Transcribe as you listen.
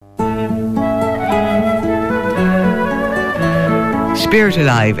Spirit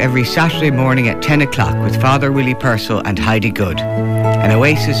Alive every Saturday morning at 10 o'clock with Father Willie Purcell and Heidi Good. An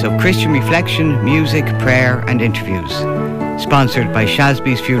oasis of Christian reflection, music, prayer and interviews. Sponsored by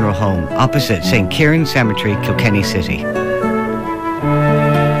Shasby's Funeral Home, opposite St. Kieran Cemetery, Kilkenny City.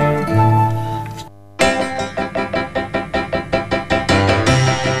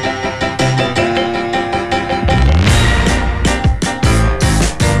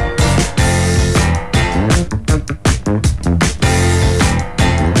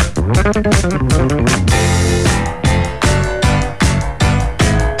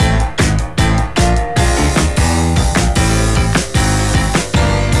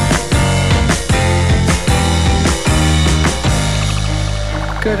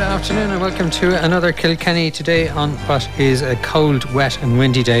 Welcome to another Kilkenny Today on what is a cold, wet and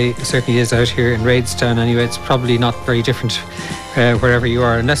windy day. It certainly is out here in Raidstown anyway. It's probably not very different wherever you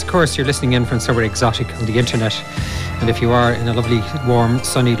are, unless of course you're listening in from somewhere exotic on the internet. And if you are in a lovely, warm,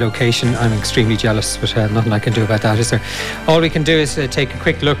 sunny location, I'm extremely jealous, but nothing I can do about that, is there? All we can do is take a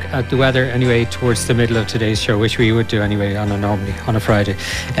quick look at the weather anyway towards the middle of today's show, which we would do anyway normally on a Friday.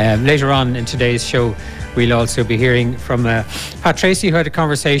 Later on in today's show, we'll also be hearing from Pat Tracy, who had a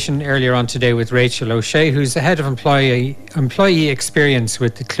conversation earlier on today with Rachel O'Shea, who's the head of employee experience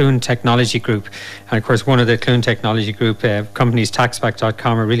with the Clune Technology Group. And of course, one of the Clune Technology Group companies,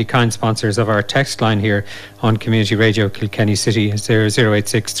 taxback.com, are really kind sponsors of our text line here on Community Radio Kilkenny City. It's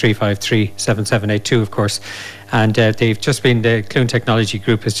 086 353 7782, of course. And they've just been, the Clune Technology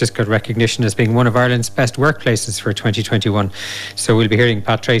Group has just got recognition as being one of Ireland's best workplaces for 2021. So we'll be hearing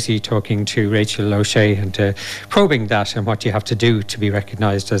Pat Tracy talking to Rachel O'Shea and probing that and what you have to do to be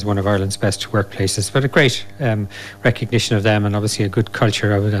recognised as one of Ireland's best workplaces. But a great recognition of them, and obviously a good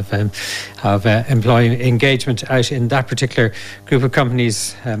culture of employee engagement out in that particular group of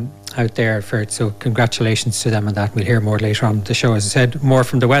companies out there for it. So congratulations to them on that. We'll hear more later on in the show, as I said, more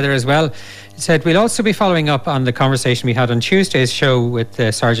from the weather as well. It said we'll also be following up on the conversation we had on Tuesday's show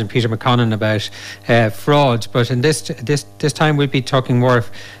with Sergeant Peter McConnon about fraud, but in this time we'll be talking more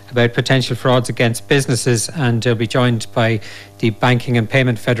about potential frauds against businesses, and we'll be joined by the Banking and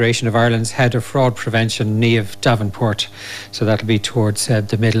Payment Federation of Ireland's Head of Fraud Prevention, Niamh Davenport. So that'll be towards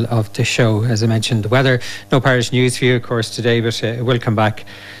the middle of the show. As I mentioned, the weather, no parish news for you, of course, today, but it will come back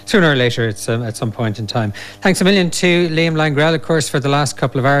sooner or later at some point in time. Thanks a million to Liam Langrell, of course, for the last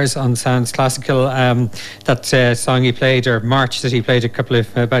couple of hours on Sounds Classical. That song he played, or march that he played,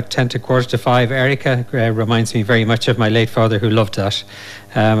 about 10 to quarter to 5, Erica, reminds me very much of my late father, who loved that.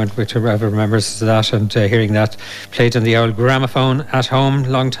 And whoever remembers that, and hearing that played on the old gramophone at home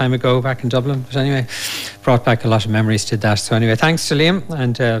long time ago back in Dublin. But anyway, brought back a lot of memories to that. So anyway, thanks to Liam,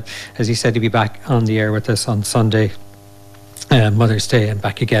 and as he said, he'll be back on the air with us on Sunday, Mother's Day, and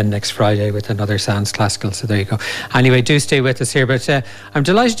back again next Friday with another Sounds Classical. So there you go. Anyway, do stay with us here. But I'm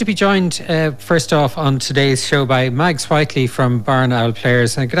delighted to be joined first off on today's show by Mags Whiteley from Barn Owl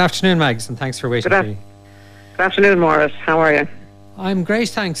Players. Good afternoon, Mags, and thanks for waiting for me. Good afternoon, Maurice. How are you? I'm great,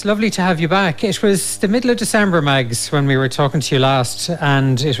 thanks. Lovely to have you back. It was the middle of December, Mags, when we were talking to you last,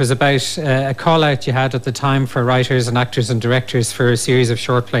 and it was about a call out you had at the time for writers and actors and directors for a series of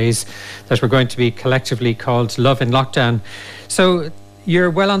short plays that were going to be collectively called Love in Lockdown. So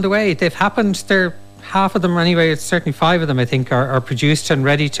you're well on the way. They've happened. They're half of them anyway. It's certainly 5 of them, I think, are produced and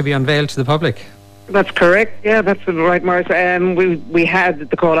ready to be unveiled to the public. That's correct. Yeah, that's right, Maurice. We had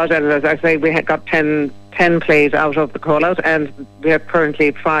the call out, and as I say, we had got 10 plays out of the call out, and we have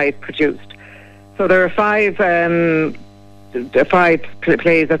currently 5 produced. So there are 5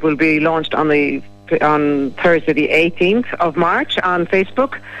 plays that will be launched on Thursday the 18th of March on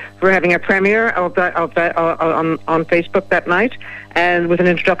Facebook. We're having a premiere of that on Facebook that night, and with an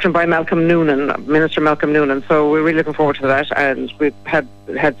introduction by Minister Malcolm Noonan. So we're really looking forward to that, and we've had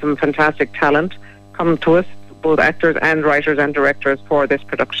some fantastic talent come to us, both actors and writers and directors, for this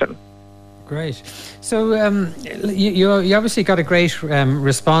production. Great. So you obviously got a great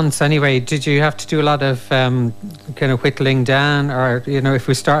response anyway. Did you have to do a lot of kind of whittling down, or if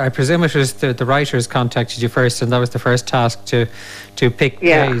we start, I presume it was the writers contacted you first, and that was the first task to pick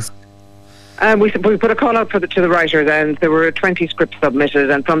plays? We put a call out to the writers, and there were 20 scripts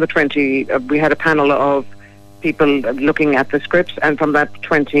submitted, and from the 20 we had a panel of people looking at the scripts, and from that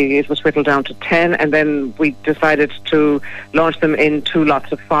 20 it was whittled down to 10, and then we decided to launch them in 2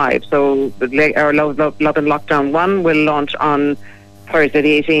 lots of 5. So our Love in Lockdown 1 will launch on Thursday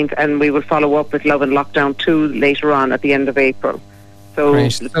the 18th, and we will follow up with Love in Lockdown 2 later on at the end of April. So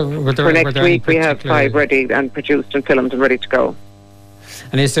for next week we have 5 ready and produced and filmed and ready to go.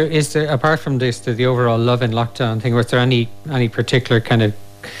 And is there apart from this, the overall Love in Lockdown thing, was there any particular kind of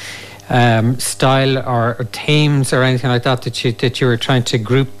style or themes or anything like that that you were trying to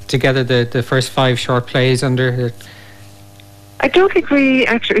group together the first 5 short plays under? I don't think we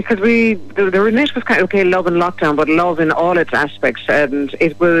actually, because the remit was kind of, love and lockdown, but love in all its aspects, and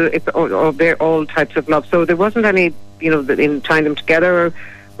it's all types of love. So there wasn't any, in tying them together.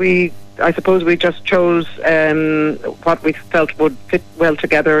 I suppose we just chose what we felt would fit well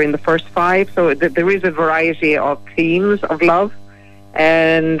together in the first 5. So there is a variety of themes of love,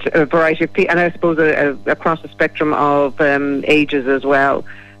 and a variety of, and I suppose across the spectrum of ages as well.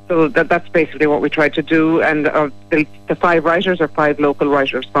 So that's basically what we tried to do, and the 5 writers are 5 local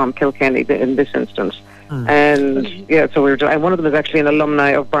writers from Kilkenny in this instance. And so and one of them is actually an alumni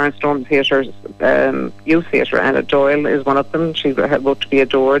of Barnstorm Theatre's youth theatre. Anna Doyle is one of them. She wrote To Be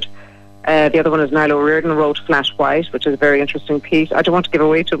Adored. The other one is Niall O'Riordan, wrote Flat White, which is a very interesting piece. I don't want to give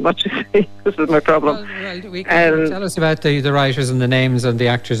away too much. This is my problem. Well, we can tell us about the writers and the names and the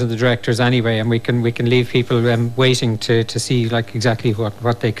actors and the directors anyway, and we can leave people waiting to see like exactly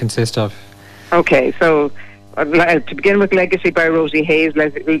what they consist of. Okay, so to begin with, Legacy by Rosie Hayes.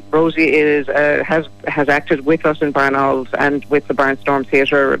 Rosie has acted with us in Barnhalls and with the Barnstorm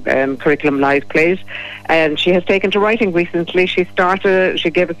Theatre curriculum live plays, and she has taken to writing recently. She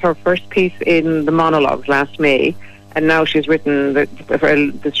gave us her first piece in the monologues last May, and now she's written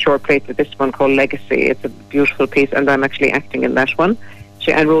this short play for this one called Legacy. It's a beautiful piece, and I'm actually acting in that one.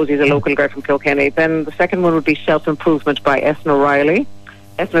 And Rosie's a local girl from Kilkenny. Then the second one would be Self-Improvement by Eithne O'Reilly.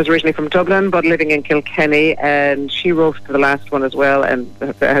 Eithne is originally from Dublin but living in Kilkenny, and she wrote for the last one as well and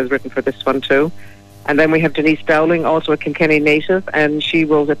has written for this one too. And then we have Denise Dowling, also a Kilkenny native, and she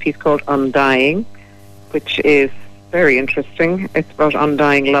wrote a piece called Undying, which is very interesting. It's about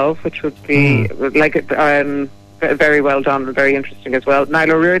undying love, which would be very well done and very interesting as well.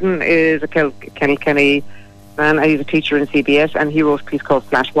 Niall O'Riordan is a Kilkenny man, and he's a teacher in CBS, and he wrote a piece called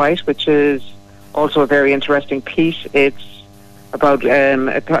Flat White, which is also a very interesting piece. It's about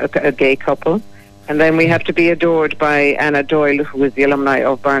a gay couple. And then we have To Be Adored by Anna Doyle, who is the alumni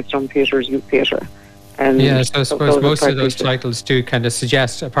of Barnstorm Theatre's youth theatre. So I suppose most of those titles do kind of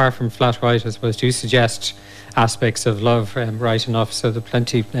suggest, apart from Flat White, I suppose, do suggest aspects of love right enough, so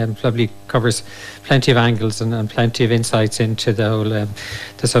the lovely covers plenty of angles and plenty of insights into the whole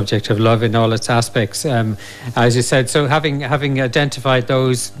the subject of love in all its aspects, as you said. So having identified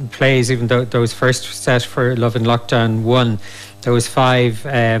those plays, even though those first set for Love in Lockdown 1, those 5,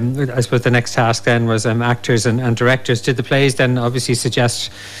 I suppose the next task then was actors and directors. Did the plays then obviously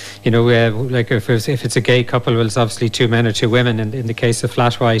suggest, like if it's a gay couple, well, it's obviously 2 men or 2 women in the case of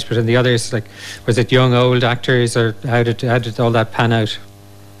Flat White, but in the others, like, was it young, old actors, or how did all that pan out?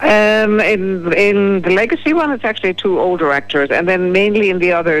 In the Legacy one, it's actually 2 older actors, and then mainly in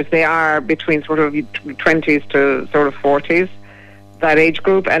the others, they are between sort of 20s to sort of 40s. That age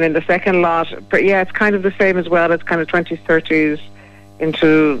group. And in the second lot, but it's kind of the same as well. It's kind of 20s, 30s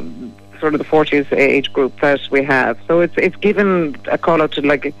into sort of the 40s age group that we have. So it's given a call out to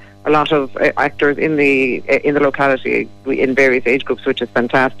like a lot of actors in the locality in various age groups, which is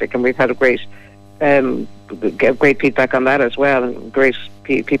fantastic, and we've had a great feedback on that as well, and great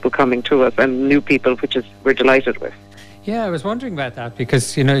people coming to us and new people, which we're delighted with. Yeah, I was wondering about that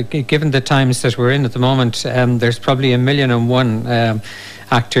because, given the times that we're in at the moment, there's probably 1,000,001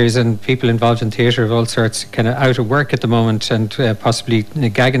 actors and people involved in theatre of all sorts kind of out of work at the moment, and possibly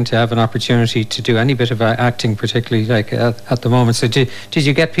gagging to have an opportunity to do any bit of acting, particularly like at the moment. So did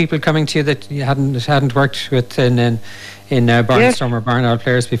you get people coming to you that you hadn't worked with in Barnstorm or Barnhall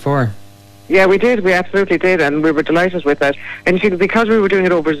players before? Yeah, we did. We absolutely did, and we were delighted with that. And because we were doing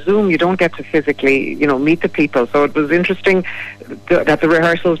it over Zoom, you don't get to physically, meet the people. So it was interesting that the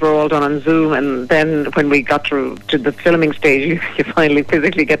rehearsals were all done on Zoom, and then when we got to the filming stage, you finally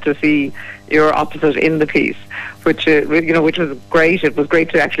physically get to see your opposite in the piece, which was great. It was great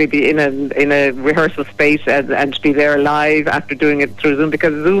to actually be in a rehearsal space and to be there live after doing it through Zoom,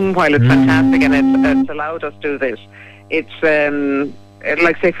 because Zoom, while it's fantastic and it's allowed us to do this, it's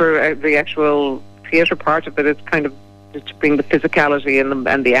like, say, for the actual theatre part of it, it's kind of just to bring the physicality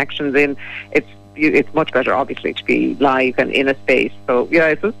and the actions in. It's much better, obviously, to be live and in a space. So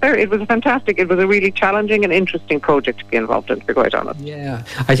it was fantastic. It was a really challenging and interesting project to be involved in, to be quite honest. Yeah,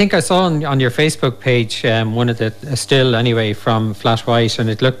 I think I saw on your Facebook page one of the still anyway from Flat White,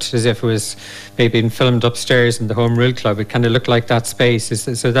 and it looked as if it was maybe filmed upstairs in the Home Rule Club. It kind of looked like that space. Was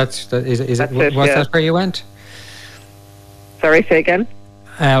that where you went? Sorry, say again?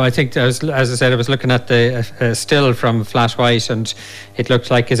 I think, as I said, I was looking at the still from Flat White, and it looked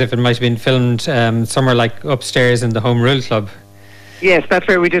like as if it might have been filmed somewhere like upstairs in the Home Rule Club. Yes, that's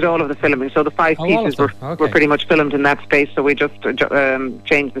where we did all of the filming. So the 5 pieces were pretty much filmed in that space. So we just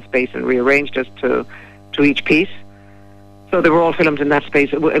changed the space and rearranged it to each piece. So they were all filmed in that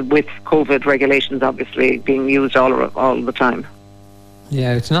space with COVID regulations obviously being used all the time.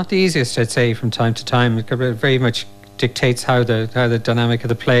 Yeah, it's not the easiest, I'd say, from time to time. It very much dictates how the dynamic of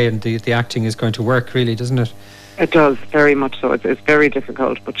the play and the acting is going to work, really, doesn't it? It does, very much so. It's very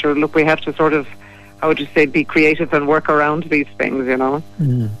difficult. But sure, look, we have to sort of, how would you say, be creative and work around these things, you know.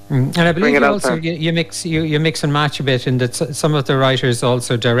 And I believe you also you mix and match a bit in that some of the writers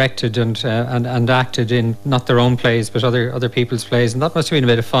also directed and acted in not their own plays but other people's plays, and that must have been a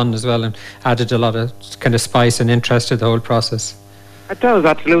bit of fun as well and added a lot of kind of spice and interest to the whole process. It does,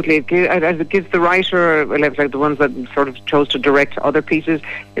 absolutely. It gives the writer, like the ones that sort of chose to direct other pieces,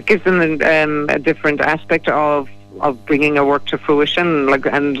 it gives them a different aspect of bringing a work to fruition.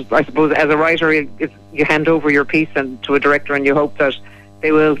 And I suppose as a writer, you hand over your piece to a director and you hope that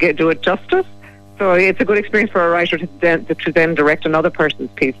they will do it justice. So it's a good experience for a writer to then direct another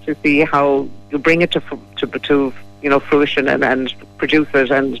person's piece, to see how you bring it to fruition and produce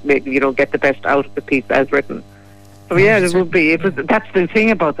it and get the best out of the piece as written. So yeah, it would be. That's the thing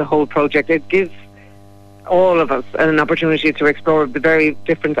about the whole project. It gives all of us an opportunity to explore the very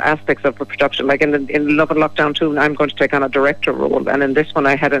different aspects of the production. Like in Love and Lockdown 2, I'm going to take on a director role, and in this one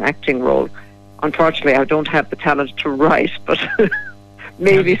I had an acting role. Unfortunately, I don't have the talent to write, but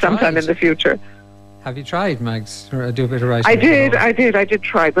maybe sometime in the future. Have you tried, Mags, or do a bit of writing? I did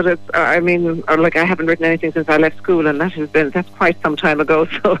try, but it's. I haven't written anything since I left school, and that's quite some time ago.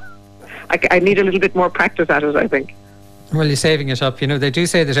 So I need a little bit more practice at it, I think. Well, you're saving it up. They do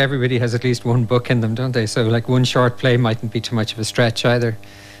say that everybody has at least one book in them, don't they? So, like, one short play mightn't be too much of a stretch either.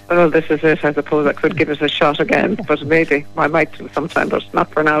 Well, this is it. I suppose I could give it a shot again, but maybe I might sometime, but not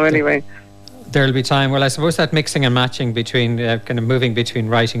for now anyway. There'll be time. Well, I suppose that mixing and matching between kind of moving between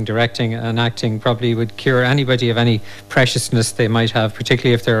writing, directing and acting probably would cure anybody of any preciousness they might have,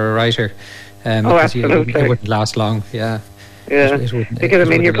 particularly if they're a writer. Absolutely. It wouldn't last long, yeah. Yeah, because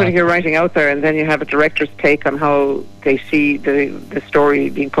you're putting your writing out there, and then you have a director's take on how they see the story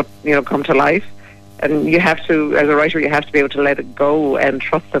being put, come to life, and you have to, as a writer, you have to be able to let it go and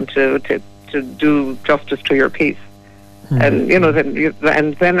trust them to do justice to your piece. And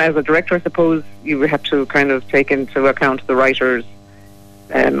then as a director, I suppose you have to kind of take into account the writer's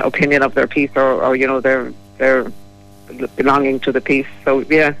opinion of their piece, or their belonging to the piece. So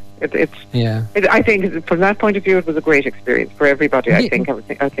yeah. I think from that point of view, it was a great experience for everybody. I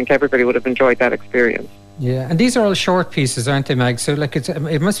think everybody would have enjoyed that experience. Yeah, and these are all short pieces, aren't they, Mag? So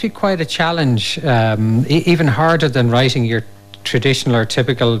it must be quite a challenge, even harder than writing your traditional or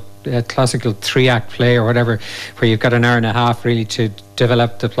typical classical 3-act play or whatever, where you've got an hour and a half really to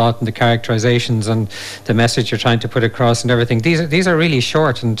develop the plot and the characterizations and the message you're trying to put across and everything. These are really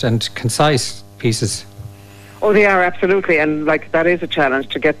short and concise pieces. Oh, they are, absolutely, and that is a challenge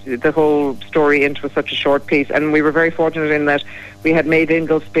to get the whole story into such a short piece. And we were very fortunate in that we had Maid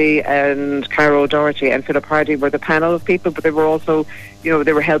Inglesby and Cara O'Doherty and Philip Hardy were the panel of people, but they were also,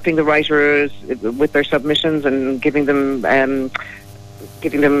 they were helping the writers with their submissions and giving them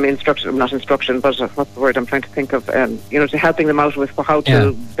instruction, not instruction, but what's the word I'm trying to think of, to helping them out with how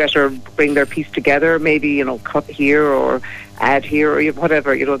to better bring their piece together, maybe, cut here or add here or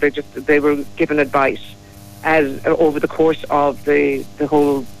whatever, they were given advice as over the course of the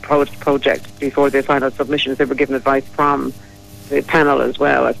whole project. Before the final submissions, they were given advice from the panel as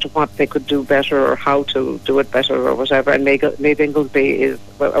well as to what they could do better or how to do it better or whatever. And Maid Inglesby is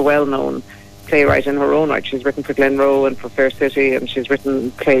a well-known playwright in her own right. She's written for Glenroe and for Fair City, and she's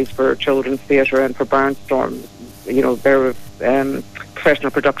written plays for Children's Theatre and for Barnstorm. They're professional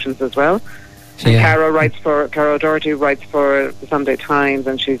productions as well. And Cara O'Doherty writes for the Sunday Times,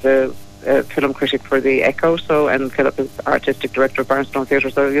 and she's a film critic for the Echo, and Philip is artistic director of Barnstone Theatre.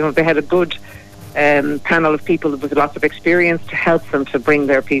 So they had a good panel of people with lots of experience to help them to bring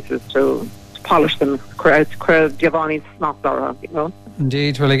their pieces to polish them. Giovanni's not Laura,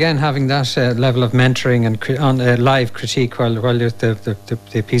 Indeed. Well, again, having that level of mentoring and on live critique while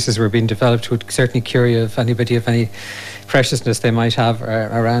the pieces were being developed would certainly cure you of anybody of any preciousness they might have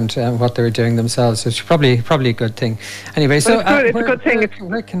around what they were doing themselves. It's probably a good thing. Anyway, so it's a good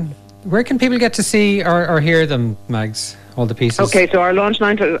thing. Where can people get to see or hear them, Mags, all the pieces? Okay, so our launch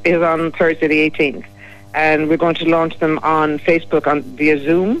night is on Thursday the 18th, and we're going to launch them on Facebook via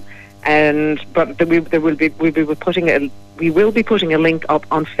Zoom, but we will be putting a link up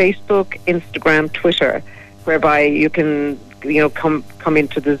on Facebook, Instagram, Twitter, whereby you can come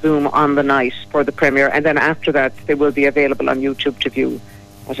into the Zoom on the night for the premiere, and then after that they will be available on YouTube to view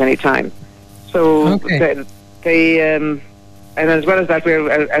at any time. So And as well as that, we're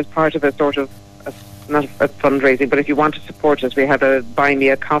as part of a sort of not a fundraising, but if you want to support us, we have a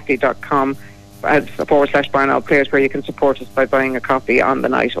buymeacoffee.com /Barn Owl Players, where you can support us by buying a coffee on the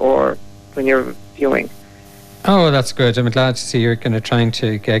night or when you're viewing. Oh, that's good. I'm glad to see you're kind of trying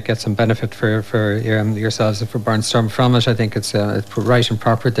to get some benefit for yourselves and for Barnstorm from it. I think it's right and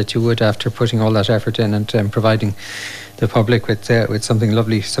proper that you would, after putting all that effort in and providing the public with something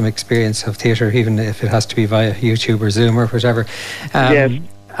lovely, some experience of theatre, even if it has to be via YouTube or Zoom or whatever. Yes.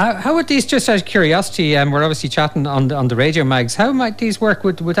 How would these, just out of curiosity, we're obviously chatting on the radio mags, how might these work?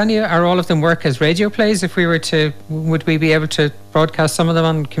 Would any or all of them work as radio plays? If we were to, would we be able to broadcast some of them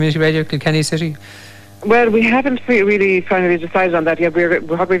on Community Radio Kilkenny City? Well, we haven't really finally decided on that yet.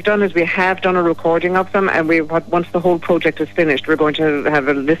 What we've done is we have done a recording of them, and once the whole project is finished, we're going to have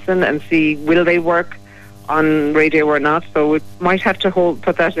a listen and see will they work on radio or not. So we might have to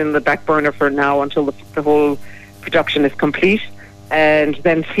put that in the back burner for now until the whole production is complete, and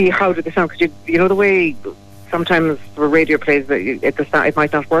then see how do they sound. Because you know the way sometimes for radio plays that it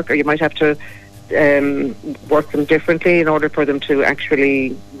might not work, or you might have to work them differently in order for them to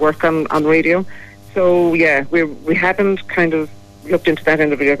actually work on radio. So yeah, we haven't kind of looked into that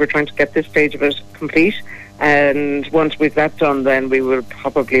end of it. We're trying to get this stage of it complete, and once we've that done, then we will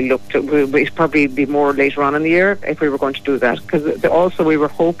probably it'd probably be more later on in the year if we were going to do that. Because also we were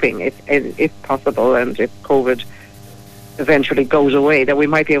hoping, if possible, and if COVID eventually goes away, that we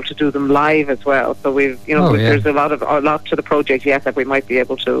might be able to do them live as well. So there's a lot to the project yet that we might be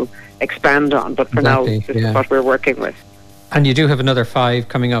able to expand on. But for now, this is what we're working with. And you do have another 5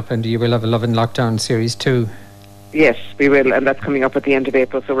 coming up, and you will have a Love in Lockdown Series 2. Yes, we will, and that's coming up at the end of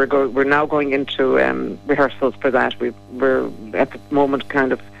April. So we're now going into rehearsals for that. We're at the moment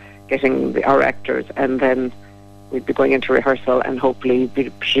kind of getting our actors, and then we'd be going into rehearsal and hopefully be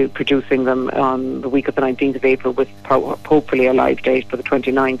producing them on the week of the 19th of April, with hopefully a live date for the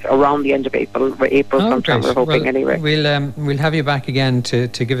 29th, around the end of April sometime, great. We're hoping. Well, anyway. We'll have you back again to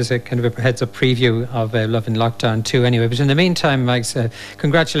give us a kind of a heads-up preview of Love in Lockdown 2 anyway. But in the meantime, Mags,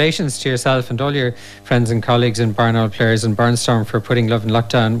 congratulations to yourself and all your friends and colleagues in Barn Owl Players and Barnstorm for putting Love in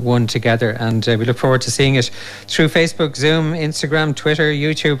Lockdown 1 together, and we look forward to seeing it through Facebook, Zoom, Instagram, Twitter,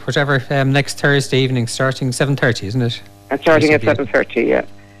 YouTube, whatever, next Thursday evening starting 7:30. Isn't it? Starting at 7:30, yeah.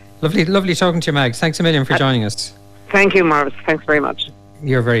 Lovely talking to you, Mags. Thanks a million for joining us. Thank you, Maurice. Thanks very much.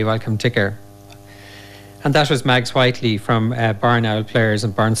 You're very welcome. Take care. And that was Mags Whiteley from Barn Owl Players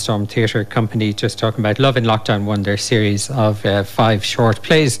and Barnstorm Theatre Company, just talking about Love in Lockdown 1, their series of 5 short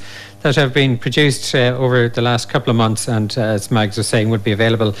plays that have been produced over the last couple of months, and as Mags was saying, would be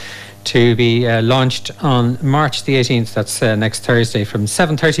available to be launched on March the 18th. That's next Thursday from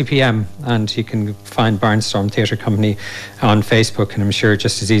 7:30 p.m. and you can find Barnstorm Theatre Company on Facebook, and I'm sure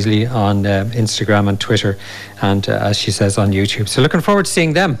just as easily on Instagram and Twitter, and as she says, on YouTube. So looking forward to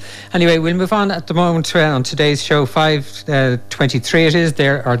seeing them. Anyway, we'll move on at the moment on today's show. 5:23 it is,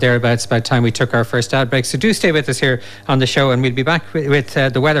 there or thereabouts, by the time we took our first ad break. So do stay with us here on the show, and we'll be back with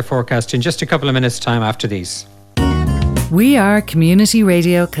the weather forecast in just a couple of minutes' time after these. We are Community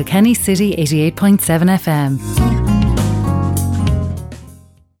Radio Kilkenny City 88.7 FM.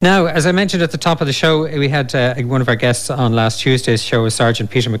 Now, as I mentioned at the top of the show, we had one of our guests on last Tuesday's show, Sergeant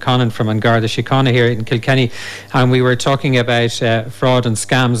Peter McConnon from An Garda Síochána here in Kilkenny, and we were talking about fraud and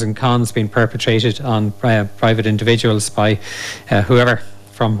scams and cons being perpetrated on private individuals by whoever,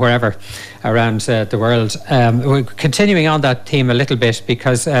 from wherever around the world. We're continuing on that theme a little bit,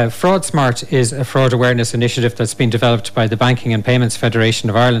 because Fraud Smart is a fraud awareness initiative that's been developed by the Banking and Payments Federation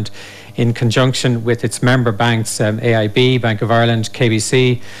of Ireland in conjunction with its member banks, AIB, Bank of Ireland,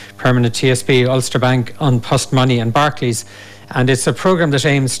 KBC, Permanent TSB, Ulster Bank, An Post Money and Barclays. And it's a programme that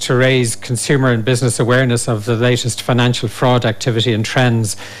aims to raise consumer and business awareness of the latest financial fraud activity and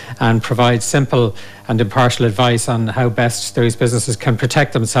trends, and provide simple and impartial advice on how best those businesses can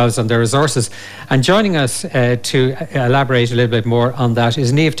protect themselves and their resources. And joining us to elaborate a little bit more on that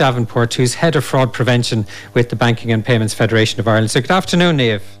is Niamh Davenport, who's Head of Fraud Prevention with the Banking and Payments Federation of Ireland. So good afternoon,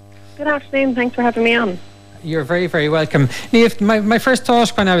 Niamh. Good afternoon, thanks for having me on. You're very, very welcome. Niamh, my first thought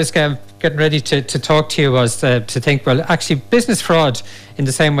when I was getting ready to talk to you was to think, well, actually business fraud, in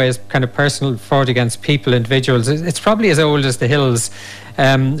the same way as kind of personal fraud against people, individuals, it's probably as old as the hills.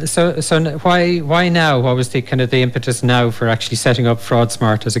 So why now? What was the kind of the impetus now for actually setting up Fraud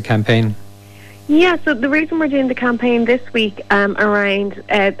Smart as a campaign? Yeah, so the reason we're doing the campaign this week around,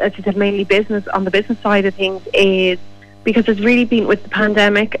 as you said, mainly business, on the business side of things, is because it's really been, with the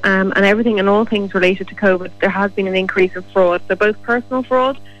pandemic and everything and all things related to COVID, there has been an increase in fraud. So both personal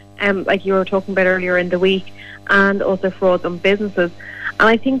fraud, like you were talking about earlier in the week, and also fraud on businesses. And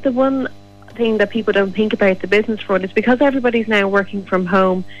I think the one thing that people don't think about the business fraud is because everybody's now working from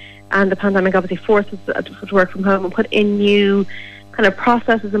home, and the pandemic obviously forces us to work from home and put in new kind of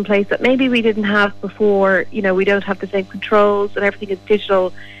processes in place that maybe we didn't have before. You know, we don't have the same controls, and everything is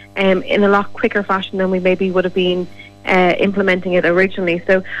digital in a lot quicker fashion than we maybe would have been implementing it originally.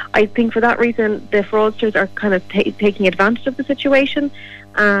 So I think for that reason, the fraudsters are kind of taking advantage of the situation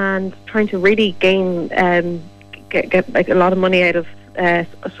and trying to really gain get like a lot of money out of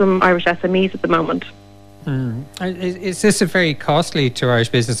some Irish SMEs at the moment. Is this very costly to Irish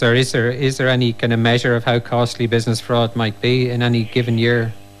business, or is there any kind of measure of how costly business fraud might be in any given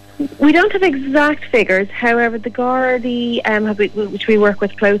year? We don't have exact figures. However, the Gardaí, which we work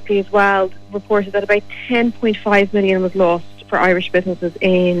with closely as well, reported that about 10.5 million was lost for Irish businesses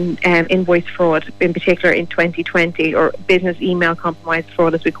in invoice fraud, in particular in 2020, or business email compromise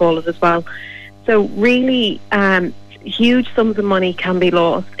fraud, as we call it as well. So really, huge sums of money can be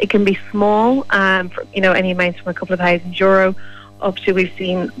lost. It can be small, any amounts from a couple of €1,000 up to, we've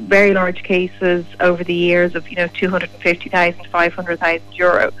seen very large cases over the years of, 250,000, 500,000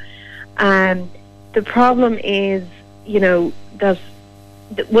 euro. The problem is,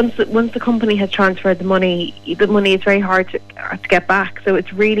 that once the company has transferred the money is very hard to get back. So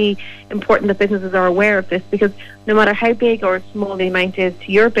it's really important that businesses are aware of this, because no matter how big or small the amount is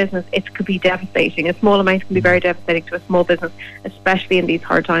to your business, it could be devastating. A small amount can be very devastating to a small business, especially in these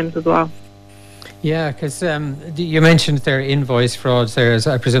hard times as well. Yeah, because you mentioned there invoice frauds there.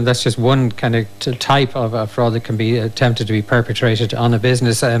 I presume that's just one kind of type of fraud that can be attempted to be perpetrated on a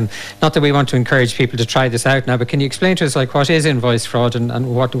business. Not that we want to encourage people to try this out now, but can you explain to us what is invoice fraud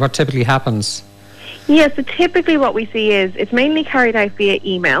and what typically happens? Yes, so typically what we see is it's mainly carried out via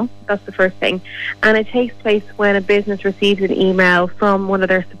email. That's the first thing. And it takes place when a business receives an email from one of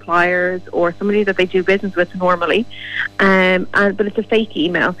their suppliers or somebody that they do business with normally. But it's a fake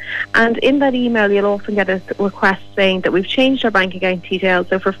email. And in that email, you'll often get a request saying that we've changed our bank account details.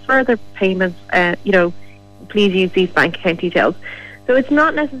 So for further payments, please use these bank account details. So it's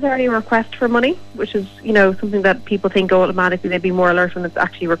not necessarily a request for money, which is, something that people think automatically they'd be more alert when it's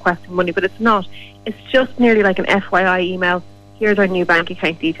actually requesting money, but it's not. It's just nearly like an FYI email. Here's our new bank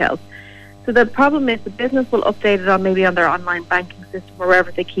account details. So the problem is the business will update it on their online banking system or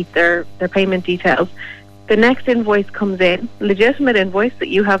wherever they keep their payment details. The next invoice comes in, legitimate invoice that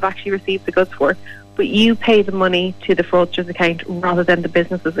you have actually received the goods for, but you pay the money to the fraudster's account rather than the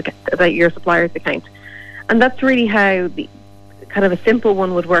business's account, your supplier's account. And that's really how the kind of a simple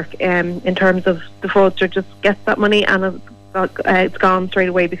one would work in terms of the fraudster just gets that money and it's gone straight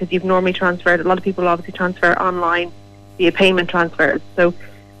away, because you've normally transferred. A lot of people obviously transfer online via payment transfers. So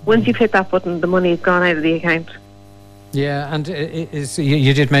once you've hit that button, the money is gone out of the account. Yeah, and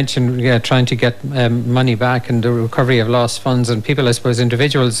you did mention trying to get money back and the recovery of lost funds, and people, I suppose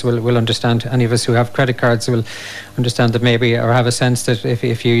individuals will understand. Any of us who have credit cards will understand that maybe, or have a sense that if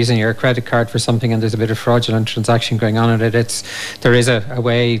you're using your credit card for something and there's a bit of fraudulent transaction going on in it, there is a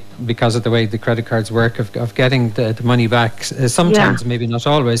way, because of the way the credit cards work, of getting the money back. Sometimes, maybe not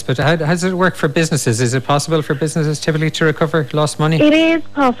always, but how does it work for businesses? Is it possible for businesses typically to recover lost money? It is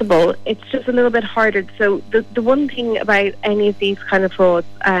possible. It's just a little bit harder. So the one thing about any of these kind of frauds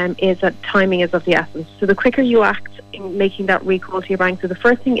is that timing is of the essence. So the quicker you act in making that recall to your bank, so the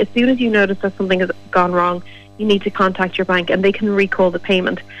first thing, as soon as you notice that something has gone wrong, you need to contact your bank and they can recall the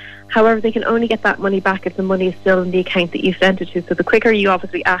payment. However, they can only get that money back if the money is still in the account that you sent it to. So the quicker you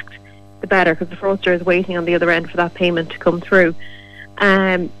obviously act, the better, because the fraudster is waiting on the other end for that payment to come through.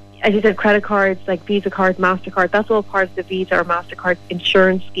 As you said, credit cards like Visa cards, MasterCard, that's all part of the Visa or MasterCard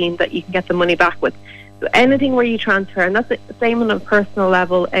insurance scheme that you can get the money back with. So anything where you transfer, and that's the same on a personal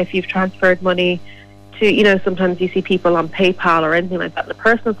level. If you've transferred money to, sometimes you see people on PayPal or anything like that. In a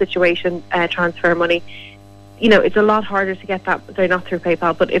personal situation, transfer money, it's a lot harder to get that. Sorry, not through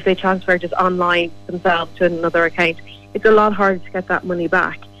PayPal, but if they transfer just online themselves to another account, it's a lot harder to get that money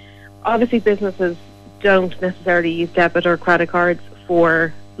back. Obviously, businesses don't necessarily use debit or credit cards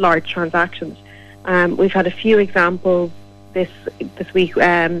for large transactions. We've had a few examples this week.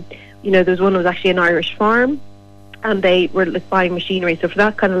 There was one that was actually an Irish farm, and they were buying machinery. So for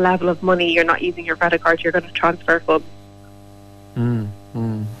that kind of level of money, you're not using your credit card, you're going to transfer funds.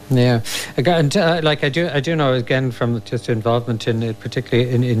 Yeah, and I do know, again, from just involvement in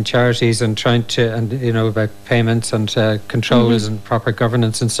particularly in charities and trying to, and about payments and controls and proper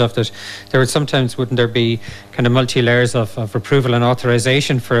governance and stuff, that there would sometimes, wouldn't there be kind of multi layers of approval and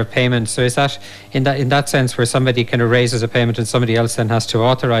authorization for a payment? So is that in that sense, where somebody kind of raises a payment and somebody else then has to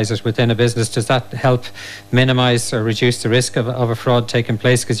authorize it within a business, does that help minimise or reduce the risk of a fraud taking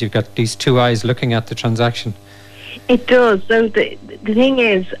place, because you've got these two eyes looking at the transaction? It does. So the thing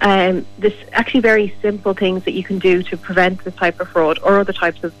is, there's actually very simple things that you can do to prevent this type of fraud or other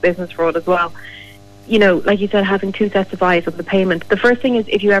types of business fraud as well. You know, like you said, having two sets of eyes on the payment. The first thing is,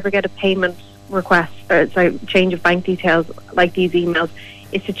 if you ever get a payment request, or change of bank details like these emails,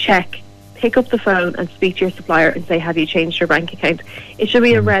 is to pick up the phone and speak to your supplier and say, have you changed your bank account? It should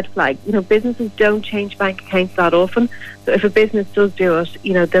be a red flag. You know, businesses don't change bank accounts that often. So if a business does do it,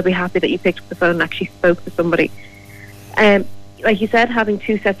 you know, they'll be happy that you picked up the phone and actually spoke to somebody. Like you said, having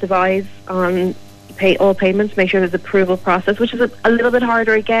two sets of eyes on all payments, make sure there's approval process, which is a little bit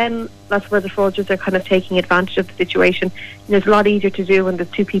harder. Again, that's where the fraudsters are kind of taking advantage of the situation. You know, it's a lot easier to do when there's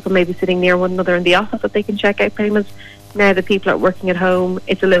two people maybe sitting near one another in the office that they can check out payments. Now the people are working at home,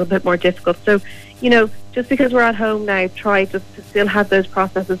 it's a little bit more difficult. So, you know, just because we're at home now, try just to still have those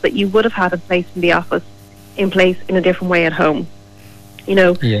processes that you would have had in place in the office in place in a different way at home. You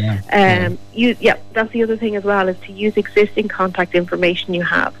know, that's the other thing as well, is to use existing contact information you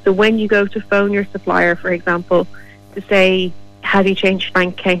have. So when you go to phone your supplier, for example, to say, have you changed your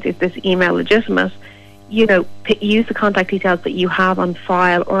bank account? Is this email legitimate? You know, use the contact details that you have on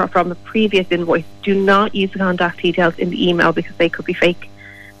file or from a previous invoice. Do not use the contact details in the email, because they could be fake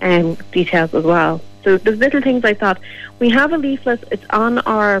details as well. So there's little things like that. We have a leaflet. It's on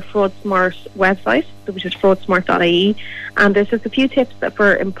our FraudSmart website, which is fraudsmart.ie, and there's just a few tips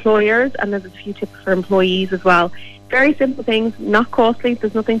for employers, and there's a few tips for employees as well. Very simple things, not costly.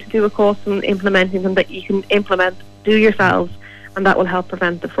 There's nothing to do with cost in implementing them, that you can implement, do yourselves, and that will help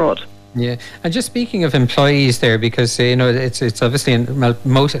prevent the fraud. Yeah, and just speaking of employees there, because you know, it's obviously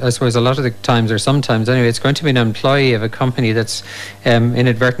most, I suppose, a lot of the times, or sometimes anyway, it's going to be an employee of a company that's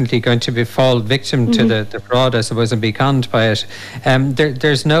inadvertently going to fall victim to the fraud, I suppose, and be conned by it.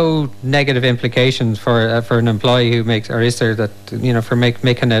 There's no negative implications for an employee who makes, or is there, that, you know, for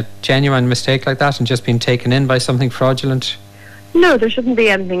making a genuine mistake like that and just being taken in by something fraudulent? No, there shouldn't be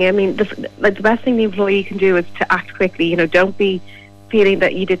anything. I mean, the best thing the employee can do is to act quickly. You know, don't be feeling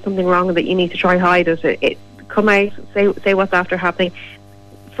that you did something wrong and that you need to try hide it. Come out, say what's after happening.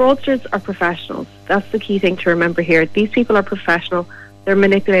 Fraudsters are professionals. That's the key thing to remember here. These people are professional. They're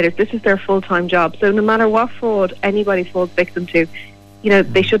manipulators. This is their full-time job. So no matter what fraud anybody falls victim to, you know,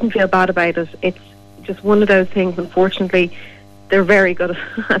 they shouldn't feel bad about it. It's just one of those things. Unfortunately, they're very good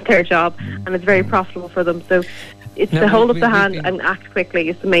at their job, and it's very profitable for them. So it's to hold up the hand and act quickly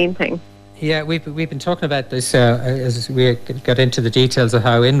is the main thing. Yeah, we've been talking about this as we got into the details of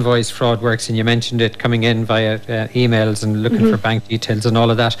how invoice fraud works, and you mentioned it coming in via emails and looking for bank details and all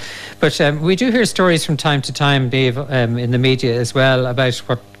of that. But we do hear stories from time to time, Dave, in the media as well, about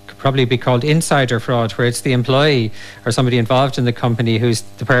what could probably be called insider fraud, where it's the employee or somebody involved in the company who's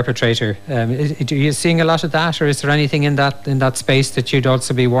the perpetrator. Are you seeing a lot of that, or is there anything in that space that you'd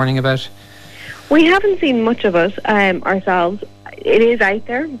also be warning about? We haven't seen much of it ourselves. It is out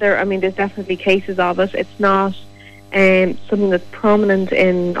there. I mean, there's definitely cases of it. It's not something that's prominent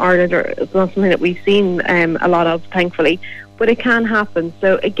in Ireland, or it's not something that we've seen a lot of, thankfully. But it can happen.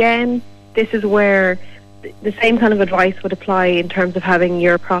 So again, this is where the same kind of advice would apply in terms of having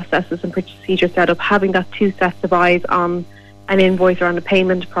your processes and procedures set up. Having that two sets of eyes on an invoice or on a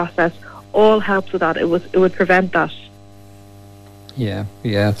payment process all helps with that. It would prevent that.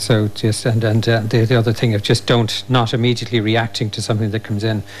 Yeah. So just and the other thing of just not immediately reacting to something that comes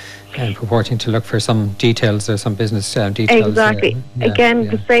in and purporting to look for some details or some business details. Exactly. Again,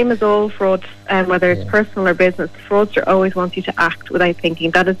 the same as all frauds, whether it's personal or business. The fraudster always wants you to act without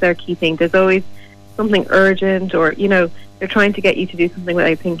thinking. That is their key thing. There's always something urgent, or they're trying to get you to do something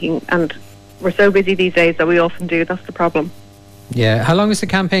without thinking. And we're so busy these days that we often do. That's the problem. Yeah. How long is the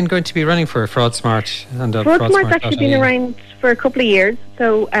campaign going to be running for, FraudSmart? And FraudSmart's actually been around for a couple of years.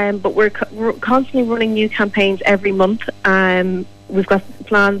 So, but we're constantly running new campaigns every month. We've got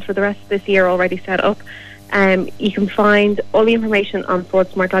plans for the rest of this year already set up. You can find all the information on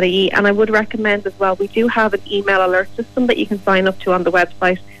fraudsmart.ie, and I would recommend as well, we do have an email alert system that you can sign up to on the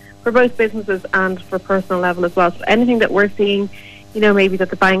website for both businesses and for personal level as well. So anything that we're seeing, maybe that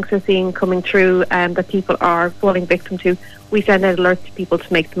the banks are seeing coming through and that people are falling victim to, we send out alerts to people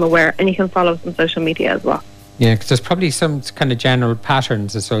to make them aware, and you can follow us on social media as well. Yeah, because there's probably some kind of general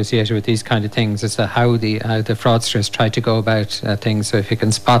patterns associated with these kind of things as to how the fraudsters try to go about things. So if you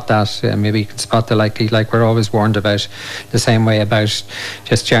can spot that, maybe you can spot the likely, like we're always warned about, the same way about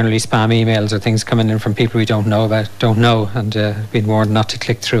just generally spam emails or things coming in from people we don't know, and being warned not to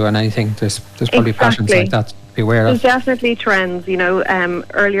click through on anything. There's probably patterns like that to be aware of. There's definitely trends.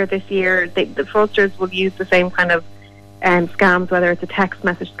 Earlier this year, the fraudsters will use the same kind of scams, whether it's a text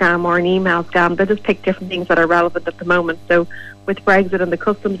message scam or an email scam. They just pick different things that are relevant at the moment. So with Brexit and the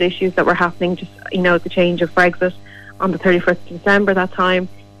customs issues that were happening, just, the change of Brexit on the 31st of December that time,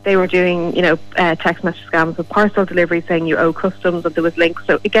 they were doing, text message scams with parcel delivery saying you owe customs, and there was links.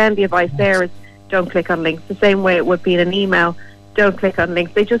 So again, the advice there is don't click on links. The same way it would be in an email, don't click on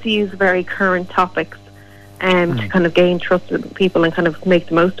links. They just use very current topics to kind of gain trust with people and kind of make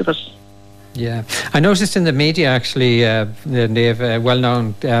the most of it. Yeah, I noticed in the media actually they have a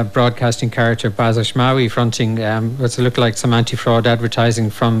well-known broadcasting character, Basil Shmawi, fronting what's look like some anti-fraud advertising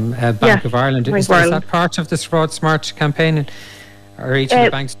from Bank of Ireland. Is that part of this Fraud Smart campaign? Are each of the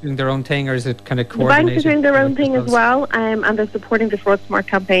banks doing their own thing, or is it kind of coordinated? The banks are doing their own thing as well, and they're supporting the Fraud Smart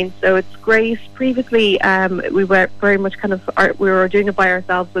campaign. So it's great. Previously, we were very much we were doing it by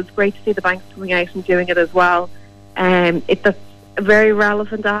ourselves, but it's great to see the banks coming out and doing it as well. It's a very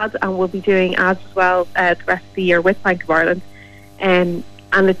relevant ads, and we'll be doing ads as well the rest of the year with Bank of Ireland. And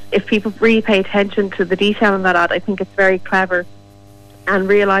if people really pay attention to the detail in that ad, I think it's very clever. And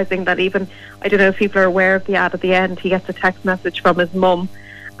realising that even, I don't know if people are aware of the ad at the end, he gets a text message from his mum,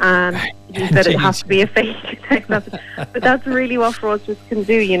 and he said it has to be a fake text message. But that's really what fraudsters can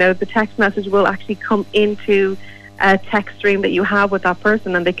do. The text message will actually come into a text stream that you have with that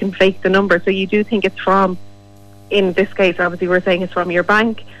person, and they can fake the number. So you do think it's from, in this case, obviously we're saying it's from your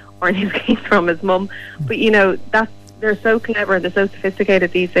bank, or in his case from his mum. But they're so clever and they're so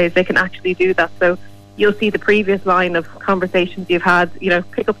sophisticated these days, they can actually do that. So you'll see the previous line of conversations you've had,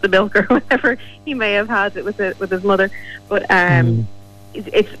 pick up the milk or whatever he may have had with his mother. But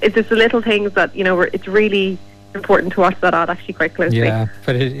it's just the little things that, it's really important to watch that ad actually quite closely. Yeah,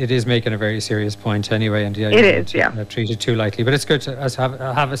 but it is making a very serious point anyway, and it is treat it too lightly. But it's good to have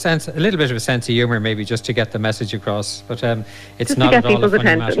a little bit of a sense of humour, maybe, just to get the message across. But it's just not at all a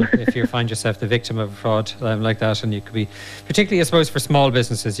funny matter if you find yourself the victim of a fraud like that, and you could be, particularly I suppose for small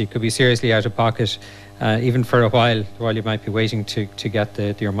businesses, you could be seriously out of pocket even for a while you might be waiting to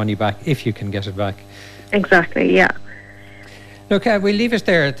get your money back, if you can get it back. Exactly, yeah. Look, we'll leave it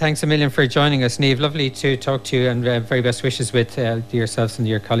there. Thanks a million for joining us, Niamh. Lovely to talk to you, and very best wishes with yourselves and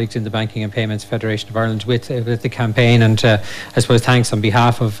your colleagues in the Banking and Payments Federation of Ireland with the campaign. And I suppose thanks on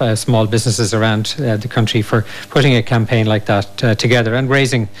behalf of small businesses around the country for putting a campaign like that together and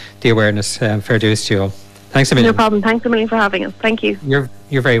raising the awareness. Fair dues to you all. Thanks a million. No problem. Thanks a million for having us. Thank you.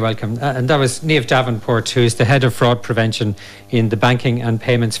 You're very welcome. And that was Niamh Davenport, who's the Head of Fraud Prevention in the Banking and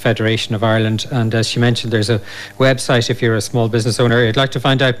Payments Federation of Ireland. And as she mentioned, there's a website if you're a small business owner. You'd like to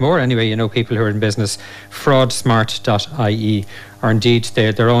find out more anyway, people who are in business, fraudsmart.ie, or indeed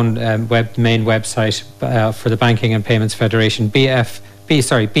their own main website for the Banking and Payments Federation,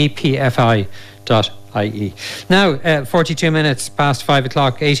 bpfi.ie. Now, 42 minutes past 5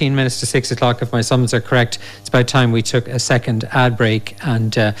 o'clock, 18 minutes to 6 o'clock, if my sums are correct. It's about time we took a second ad break,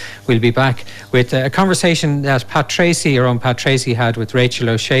 and we'll be back with a conversation that Pat Tracy had with Rachel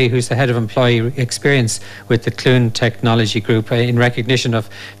O'Shea, who's the Head of Employee Experience with the Kilkenny Technology Group, in recognition of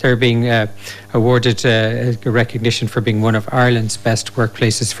their being awarded recognition for being one of Ireland's best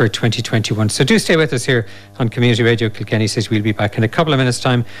workplaces for 2021. So do stay with us here on Community Radio Kilkenny City. We'll be back in a couple of minutes'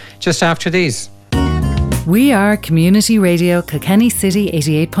 time, just after these. We are Community Radio Kilkenny City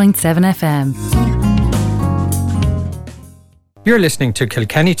 88.7 FM. You're listening to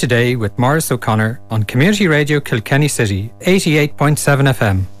Kilkenny Today with Maurice O'Connor on Community Radio Kilkenny City 88.7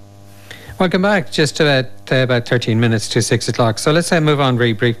 FM. Welcome back. Just about 13 minutes to 6 o'clock. So let's move on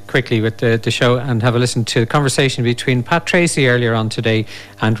very quickly with the show and have a listen to the conversation between Pat Tracy earlier on today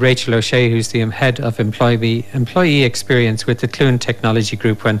and Rachel O'Shea, who's the Head of Employee Experience with the Kilkenny Technology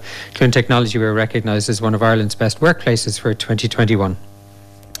Group, when Kilkenny Technology were recognised as one of Ireland's best workplaces for 2021.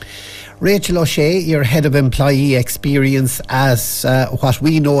 Rachel O'Shea, you're Head of Employee Experience as what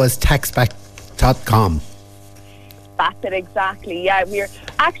we know as taxback.com. That's it, exactly. Yeah, we're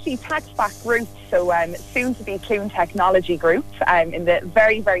actually Taxback Group, so soon to be Kilkenny Technology Group in the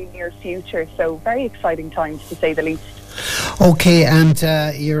very, very near future. So very exciting times, to say the least. Okay, and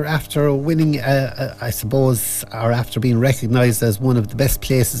you're after winning, I suppose, or after being recognised as one of the best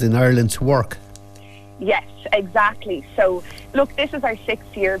places in Ireland to work. Yes, exactly. So, look, this is our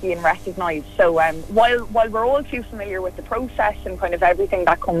 6th year being recognised. So, while we're all too familiar with the process and kind of everything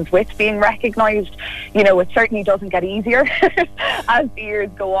that comes with being recognised, it certainly doesn't get easier as the years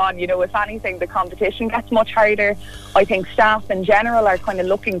go on. If anything, the competition gets much harder. I think staff in general are kind of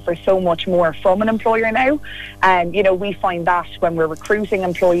looking for so much more from an employer now. And, we find that when we're recruiting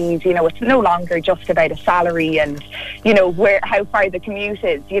employees, it's no longer just about a salary and, how far the commute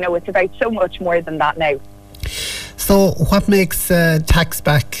is. It's about so much more than that now. So what makes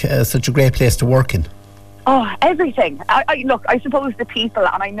Taxback such a great place to work in? Oh, everything. Look, I suppose the people,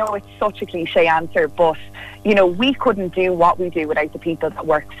 and I know it's such a cliche answer, but, you know, we couldn't do what we do without the people that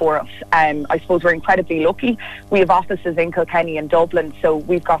work for us. I suppose we're incredibly lucky. We have offices in Kilkenny and Dublin, so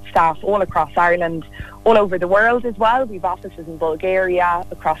we've got staff all across Ireland, all over the world as well. We've offices in Bulgaria,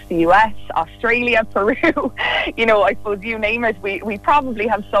 across the US, Australia, Peru. You know, I suppose you name it, we probably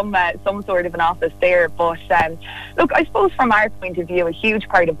have some sort of an office there. But look, I suppose from our point of view, a huge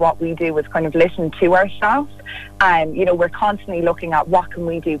part of what we do is kind of listen to our staff. You know, we're constantly looking at what can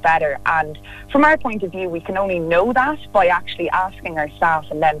we do better. And from our point of view, we can only know that by actually asking our staff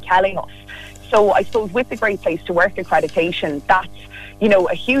and them telling us. So I suppose with the Great Place to Work accreditation, that's, you know,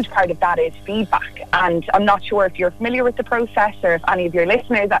 a huge part of that is feedback. And I'm not sure if you're familiar with the process or if any of your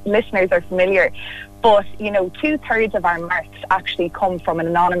listeners are familiar, but, you know, 2/3 of our marks actually come from an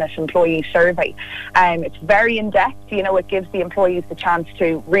anonymous employee survey. It's very in-depth, you know, it gives the employees the chance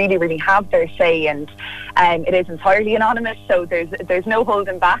to really, really have their say, and it is entirely anonymous, so there's no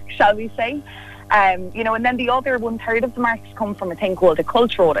holding back, shall we say. You know, and then the other 1/3 of the marks come from a thing called a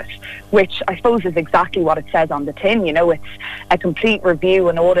culture audit, which I suppose is exactly what it says on the tin. You know, it's a complete review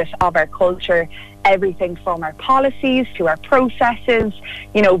and audit of our culture, everything from our policies to our processes,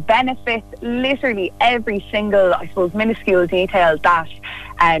 you know, benefits, literally every single, I suppose, minuscule detail that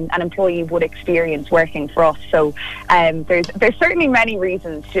an employee would experience working for us. So there's certainly many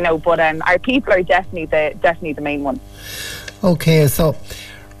reasons, you know, but our people are definitely the main one. Okay, so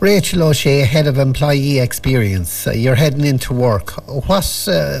Rachel O'Shea, Head of Employee Experience, you're heading into work.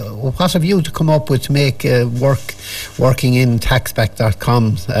 What have you to come up with to make working in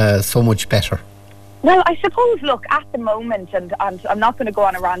taxback.com so much better? Well, I suppose, look, at the moment, and I'm not going to go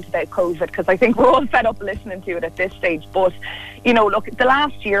on a rant about COVID because I think we're all fed up listening to it at this stage, but, you know, look, the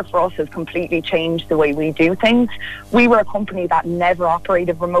last year for us has completely changed the way we do things. We were a company that never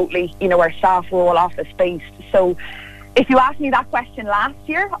operated remotely. You know, our staff were all office-based. So if you asked me that question last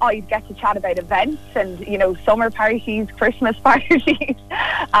year, I'd get to chat about events and, you know, summer parties, Christmas parties,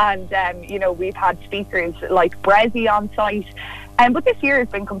 and, you know, we've had speakers like Brezzy on site. But this year has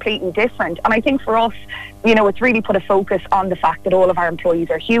been completely different. And I think for us, you know, it's really put a focus on the fact that all of our employees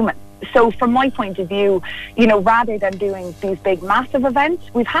are human. So from my point of view, you know, rather than doing these big, massive events,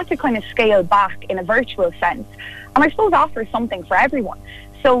 we've had to kind of scale back in a virtual sense. And I suppose offer something for everyone.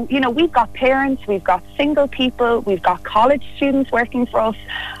 So, you know, we've got parents, we've got single people, we've got college students working for us.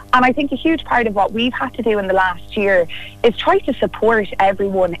 And I think a huge part of what we've had to do in the last year is try to support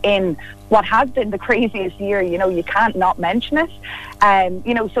everyone in what has been the craziest year. You know, you can't not mention it.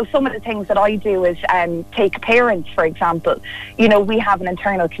 You know, so some of the things that I do is take parents, for example. You know, we have an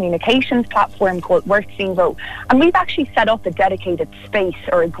internal communications platform called WorkZero, and we've actually set up a dedicated space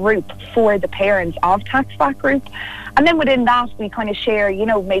or a group for the parents of TaxBack Group. And then within that, we kind of share, you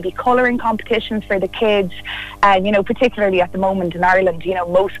know, maybe colouring competitions for the kids. And, you know, particularly at the moment in Ireland, you know,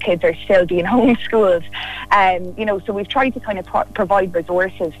 most kids are still being homeschooled. You know, so we've tried to kind of provide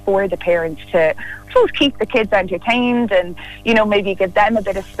resources for the parents to, I suppose, keep the kids entertained and, you know, maybe give them a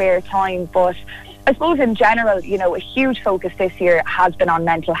bit of spare time. But I suppose in general, you know, a huge focus this year has been on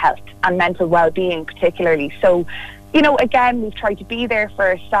mental health and mental well-being particularly. So, you know, again, we've tried to be there for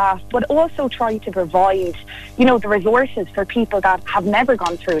our staff, but also try to provide, you know, the resources for people that have never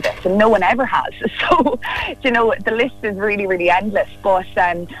gone through this, and no one ever has. So, you know, the list is really, really endless. But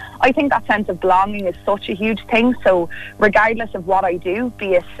I think that sense of belonging is such a huge thing. So regardless of what I do,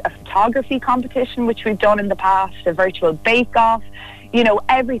 be it a photography competition, which we've done in the past, a virtual bake-off, you know,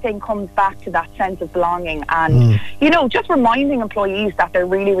 everything comes back to that sense of belonging and, you know, just reminding employees that they're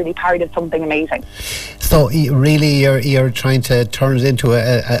really, really part of something amazing. So really you're trying to turn it into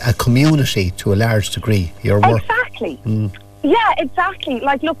a community to a large degree, your work. Exactly. Yeah, exactly.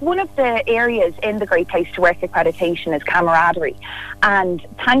 Like, look, one of the areas in the Great Place to Work accreditation is camaraderie. And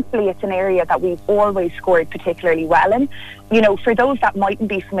thankfully, it's an area that we've always scored particularly well in. You know, for those that mightn't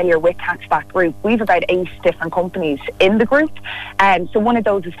be familiar with TaxBack Group, we've about 8 different companies in the group. So one of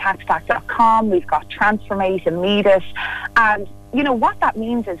those is taxback.com. We've got Transformate and Meedus. And you know, what that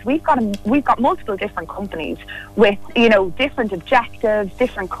means is we've got multiple different companies with, you know, different objectives,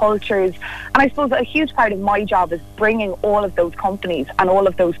 different cultures. And I suppose a huge part of my job is bringing all of those companies and all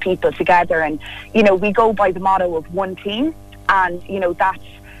of those people together. And, you know, we go by the motto of one team. And, you know, that's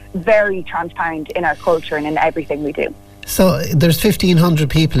very transparent in our culture and in everything we do. So there's 1,500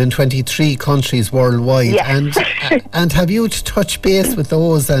 people in 23 countries worldwide. Yeah. And have you touched base with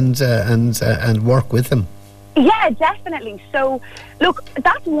those and work with them? Yeah, definitely. So, look,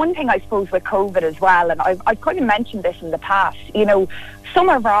 that's one thing I suppose with COVID as well, and I've kind of mentioned this in the past. You know, some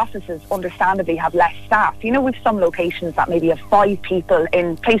of our offices understandably have less staff. You know, with some locations that maybe have 5 people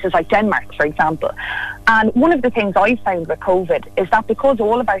in places like Denmark, for example. And one of the things I found with COVID is that because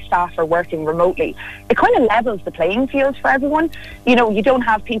all of our staff are working remotely, it kind of levels the playing field for everyone. You know, you don't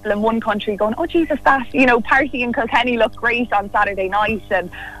have people in one country going, oh Jesus, that, you know, party in Kilkenny looked great on Saturday night,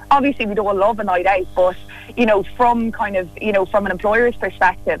 and obviously we don't love a night out, but you know, from kind of, you know, from an employer's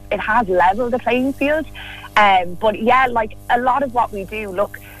perspective, it has leveled the playing field. But yeah, like a lot of what we do,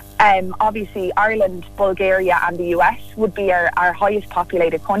 look, obviously Ireland, Bulgaria and the US would be our highest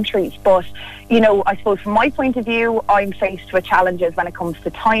populated countries, but you know, I suppose from my point of view, I'm faced with challenges when it comes to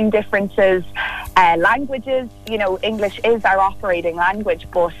time differences, languages. You know, English is our operating language,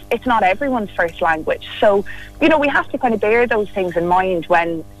 but it's not everyone's first language. So, you know, we have to kind of bear those things in mind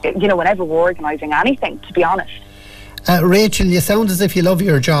when, you know, whenever we're organising anything, to be honest. Rachel, you sound as if you love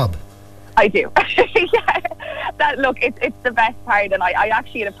your job. I do. Yeah. That, look, it's the best part, and I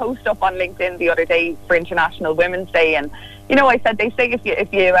actually had a post up on LinkedIn the other day for International Women's Day, and you know, I said, they say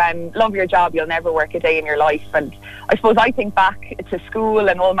if you love your job, you'll never work a day in your life. And I suppose I think back to school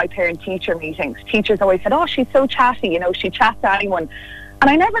and all my parent-teacher meetings. Teachers always said, oh, she's so chatty, you know, she'd chat to anyone. And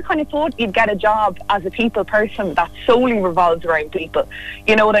I never kind of thought you'd get a job as a people person that solely revolves around people.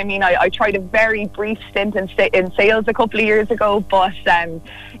 You know what I mean? I tried a very brief stint in sales a couple of years ago, but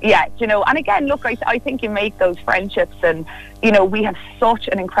yeah, you know, and again, look, I think you make those friendships, and you know, we have such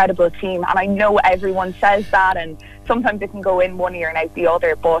an incredible team, and I know everyone says that, and sometimes it can go in one ear and out the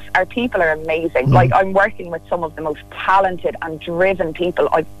other, but our people are amazing. Like, I'm working with some of the most talented and driven people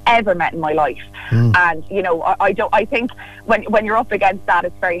I've ever met in my life. And you know, I think when you're up against that,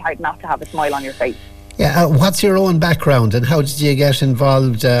 it's very hard not to have a smile on your face. Yeah, what's your own background, and how did you get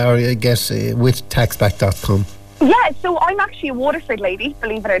involved or get with taxback.com? Yeah, so I'm actually a Waterford lady,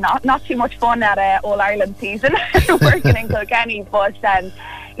 believe it or not. Not too much fun at All-Ireland season, working in Kilkenny. But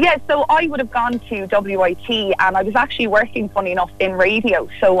yeah, so I would have gone to WIT, and I was actually working, funny enough, in radio.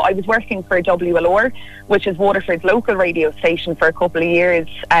 So I was working for WLR, which is Waterford's local radio station, for a couple of years,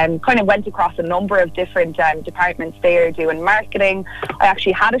 and kind of went across a number of different departments there, doing marketing. I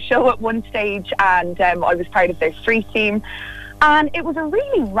actually had a show at one stage, and I was part of their street team. And it was a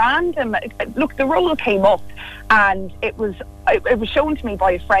really random, look, the role came up, and it was shown to me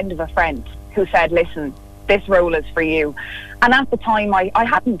by a friend of a friend who said, listen, this role is for you. And at the time, I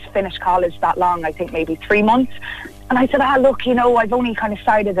hadn't finished college that long, I think maybe 3 months. And I said, look, you know, I've only kind of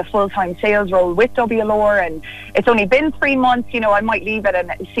started a full-time sales role with WLR, and it's only been 3 months, you know, I might leave it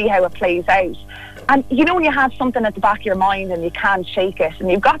and see how it plays out. And you know, when you have something at the back of your mind and you can't shake it,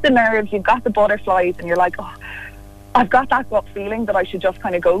 and you've got the nerves, you've got the butterflies, and you're like, oh, I've got that gut feeling that I should just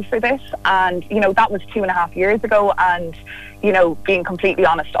kind of go for this. And, you know, that was 2.5 years ago. And, you know, being completely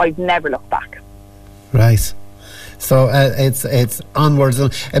honest, I've never looked back. Right. So it's onwards.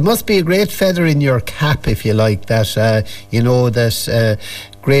 It must be a great feather in your cap, if you like, that, you know, that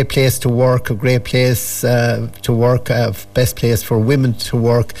great place to work, a great place to work, best place for women to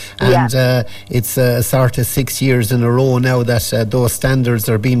work. And it's sort of 6 years in a row now that those standards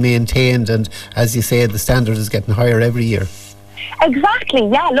are being maintained. And as you say, the standard is getting higher every year. Exactly,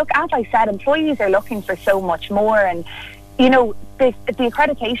 yeah. Look, as I said, employees are looking for so much more. And, you know, the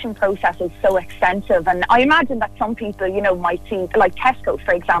accreditation process is so extensive, and I imagine that some people, you know, might see, like Tesco,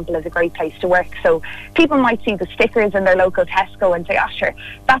 for example, is a great place to work. So people might see the stickers in their local Tesco and say, sure,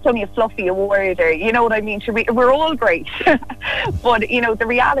 that's only a fluffy award, or, you know what I mean, we're all great. But, you know, the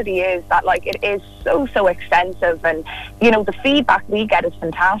reality is that, like, it is so extensive, and, you know, the feedback we get is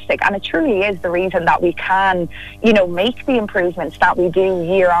fantastic, and it truly is the reason that we can, you know, make the improvements that we do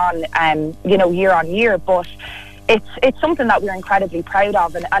year on year. But it's something that we're incredibly proud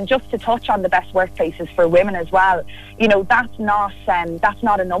of, and just to touch on the best workplaces for women as well, you know, that's not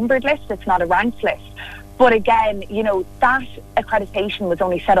a numbered list, it's not a ranked list. But again, you know, that accreditation was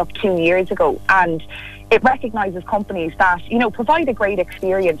only set up 2 years ago, and it recognises companies that, you know, provide a great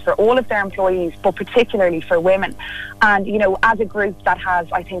experience for all of their employees, but particularly for women. And, you know, as a group that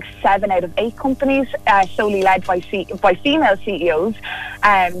has, I think, 7 out of 8 companies solely led by female CEOs.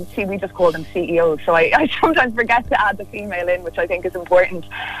 See, we just call them CEOs, so I sometimes forget to add the female in, which I think is important.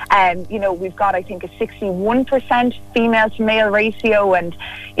 You know, we've got, I think, a 61% female to male ratio, and,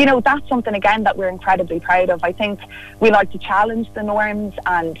 you know, that's something, again, that we're incredibly proud of. I think we like to challenge the norms,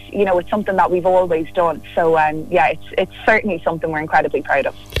 and, you know, it's something that we've always done. So, yeah, it's certainly something we're incredibly proud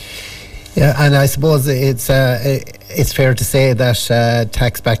of. Yeah, and I suppose it's fair to say that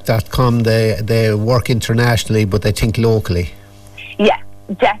taxback.com, they work internationally, but they think locally. Yeah,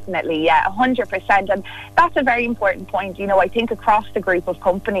 definitely, yeah, 100%. And that's a very important point. You know, I think across the group of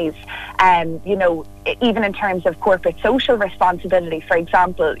companies, you know, even in terms of corporate social responsibility, for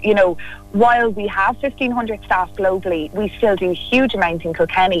example, you know, while we have 1,500 staff globally, we still do huge amounts in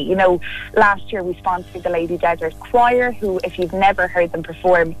Kilkenny. You know, last year we sponsored the Lady Desert Choir, who, if you've never heard them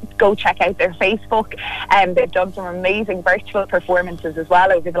perform, go check out their Facebook. They've done some amazing virtual performances as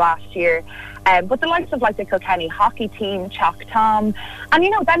well over the last year. But the likes of like the Kilkenny hockey team, Chalk Tom, and,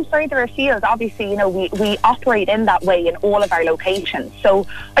 you know, then further afield, obviously, you know, we operate in that way in all of our locations. So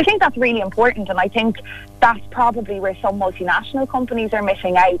I think that's really important, and I think that's probably where some multinational companies are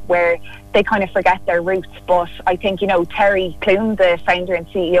missing out, where they kind of forget their roots. But I think, you know, Terry Clune, the founder and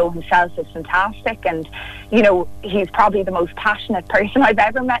CEO himself, is fantastic, and, you know, he's probably the most passionate person I've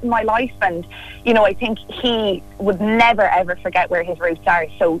ever met in my life, and, you know, I think he would never ever forget where his roots are.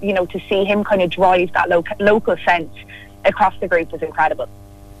 So, you know, to see him kind of drive that local sense across the group is incredible.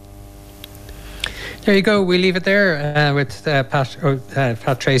 There you go. We leave it there with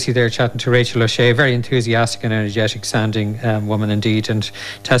Pat Tracy there chatting to Rachel O'Shea. Very enthusiastic and energetic sounding woman indeed, and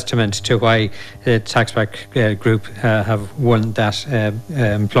testament to why the Taxback Group have won that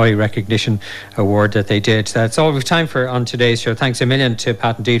employee recognition award that they did. That's all we've time for on today's show. Thanks a million to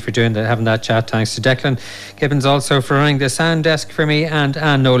Pat indeed for having that chat. Thanks to Declan Gibbons also for running the sound desk for me, and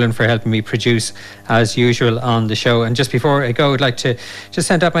Anne Nolan for helping me produce as usual on the show. And just before I go, I'd like to just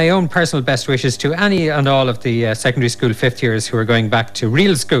send out my own personal best wishes to any and all of the secondary school fifth years who are going back to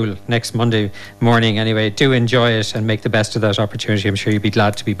real school next Monday morning. Anyway, do enjoy it and make the best of that opportunity. I'm sure you'll be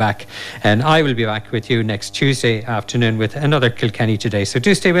glad to be back, and I will be back with you next Tuesday afternoon with another Kilkenny Today. So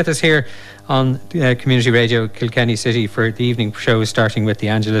do stay with us here on Community Radio Kilkenny City for the evening shows, starting with the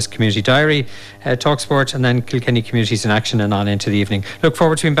Angelus Community Diary, TalkSport, and then Kilkenny Communities in Action, and on into the evening. Look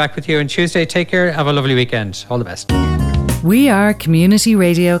forward to being back with you on Tuesday. Take care, have a lovely weekend. All the best. We are Community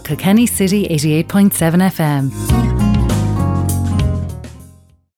Radio Kilkenny City 88.7 FM.